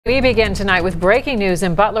We begin tonight with breaking news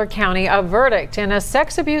in Butler County, a verdict in a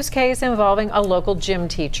sex abuse case involving a local gym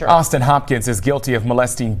teacher. Austin Hopkins is guilty of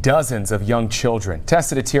molesting dozens of young children.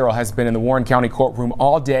 Tessa DeTiro has been in the Warren County courtroom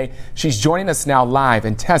all day. She's joining us now live.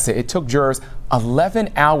 And Tessa, it took jurors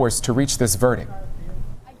 11 hours to reach this verdict.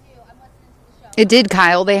 It did,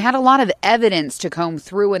 Kyle. They had a lot of evidence to comb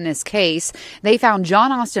through in this case. They found John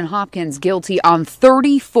Austin Hopkins guilty on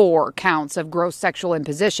 34 counts of gross sexual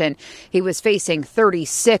imposition. He was facing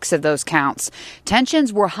 36 of those counts.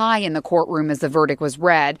 Tensions were high in the courtroom as the verdict was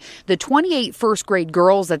read. The 28 first-grade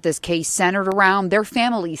girls that this case centered around, their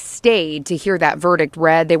families stayed to hear that verdict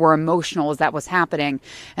read. They were emotional as that was happening.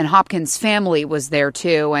 And Hopkins' family was there,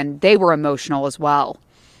 too, and they were emotional as well.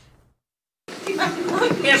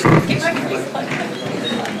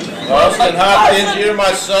 Austin Hopkins, you're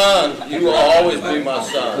my son. You will always be my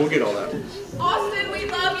son. We'll get all that. Austin, we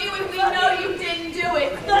love you and we know you didn't do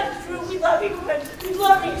it. That's true. We love you, but we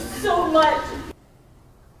love you so much.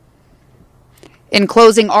 In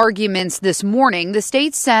closing arguments this morning, the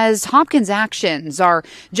state says Hopkins' actions are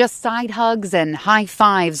just side hugs and high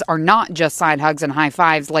fives are not just side hugs and high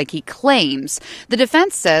fives like he claims. The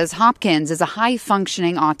defense says Hopkins is a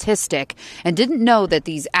high-functioning autistic and didn't know that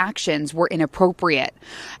these actions were inappropriate.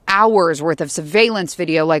 Hours worth of surveillance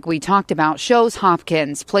video, like we talked about, shows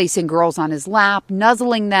Hopkins placing girls on his lap,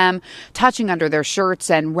 nuzzling them, touching under their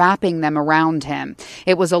shirts, and wrapping them around him.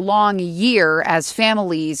 It was a long year as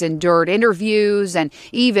families endured interviews and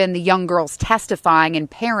even the young girls testifying and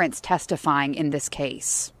parents testifying in this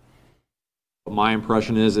case. My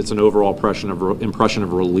impression is it's an overall impression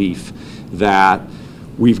of relief that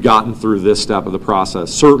we've gotten through this step of the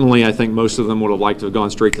process. Certainly, I think most of them would have liked to have gone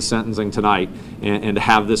straight to sentencing tonight and to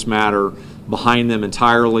have this matter behind them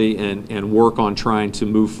entirely and work on trying to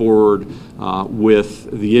move forward with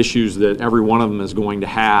the issues that every one of them is going to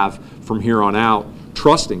have from here on out,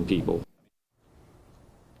 trusting people.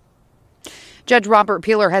 Judge Robert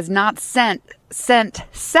Peeler has not set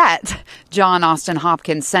John Austin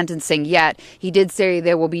Hopkins' sentencing yet. He did say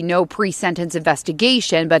there will be no pre-sentence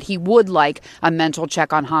investigation, but he would like a mental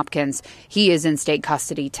check on Hopkins. He is in state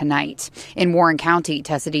custody tonight. In Warren County,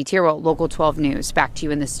 Tessa DeTiro, Local 12 News. Back to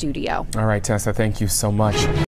you in the studio. All right, Tessa, thank you so much.